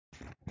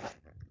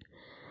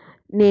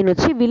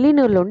నేనొచ్చి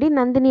విల్లీనూరులో ఉండి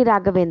నందిని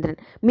రాఘవేంద్రన్.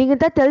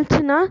 మిగతా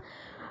తెలిసిన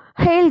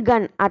హెయిల్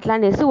గన్ అట్లా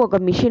అనేసి ఒక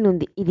మిషన్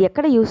ఉంది. ఇది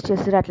ఎక్కడ యూజ్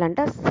చేస్తారు అట్లా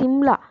అంటే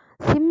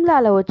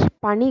సిమ్లాలో వచ్చి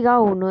పనిగా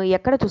ఉండు,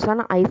 ఎక్కడ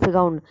చూసానో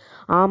ఐస్గా ఉండు.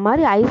 ఆ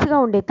మరి ఐస్గా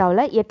ఉండే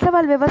తావల ఎట్లా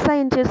వాళ్ళు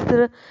వ్యవసాయం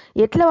చేస్తారు,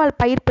 ఎట్లా వాళ్ళు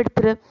పైరు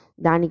పెడతారు?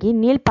 దానికి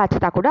నీళ్ళు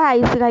పాచితా కూడా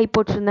ఐస్గా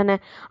అయిపోతుందనే.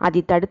 అది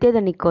తడితే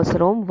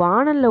దానికోసరం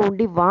వానల్లో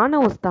ఉండి వాన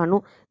వస్తాను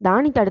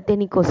దాన్ని తడితే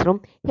నీకోసరం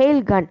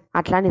హెయిల్ గన్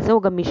అట్లా అనేసి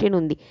ఒక మిషన్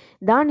ఉంది.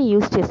 దాన్ని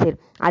యూజ్ చేసారు.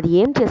 అది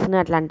ఏం చేస్తున్నా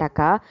అట్లా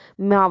అంటాక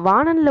మా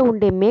వానంలో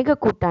ఉండే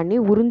మేఘకూటాన్ని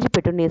ఉరించి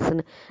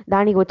పెట్టునేస్తుంది.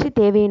 దానికి వచ్చి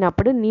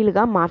తేవైనప్పుడు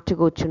నీళ్ళుగా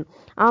మార్చుకోవచ్చును.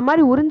 ఆ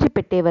మరి ఉరించి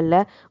పెట్టే వల్ల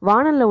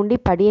వానంలో ఉండి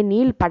పడే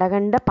నీళ్ళు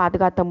పడగండా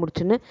పాతగాత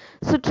ముడుచును,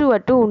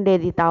 చుట్టువట్టు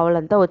ఉండేది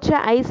తావలంతా వచ్చి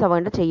ఐస్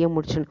అవ్వకుండా చెయ్య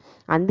ముడుచును.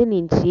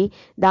 అందునుంచి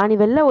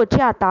దానివల్ల వచ్చి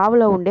ఆ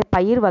తావలో ఉండే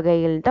పైరు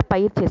వగైలంతా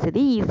పైరు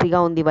చేసేది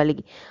ఈజీగా ఉంది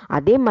వాళ్ళకి.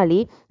 అదే మళ్ళీ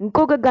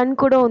ఇంకొక గన్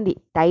కూడా ఉంది.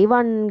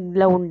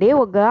 తైవాన్లో ఉండే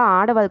ఒక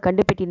ఆడవాళ్ళు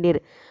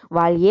కండిపెట్టిండేరు.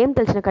 వాళ్ళు ఏం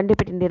తెలిసిన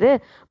కండిపెట్టిండేరు,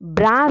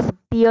 బ్రాస్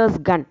టియర్స్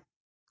గన్.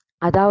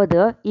 அதாவது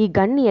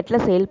கன்னு எట్లా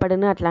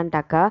செயல்படுன்னு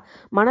అట్లాంటాక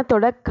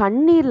మనతోட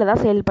కన్నీర్ల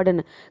தான்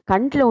செயல்படுன்னு.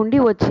 కంట్లో ఉండి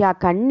వచ్చి ఆ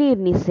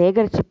కన్నీర్ని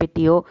సేకరించి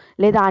పెట్టియో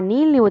లేదా ఆ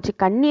నీళ్ళని వచ్చి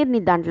కన్నీర్ని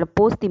దాంట్లో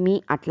పోస్తిమి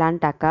అట్లా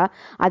అంటాక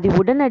అది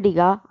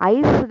ఉడనడిగా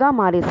ఐస్గా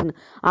మారేస్తుంది.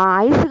 ఆ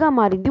ఐస్గా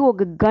మారింది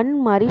ఒక గన్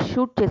మరి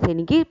షూట్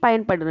చేసేనికి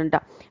పయనపడునంట.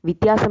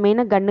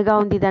 వ్యత్యాసమైన గన్నుగా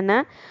ఉంది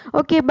దన్న.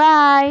 Okay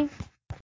bye.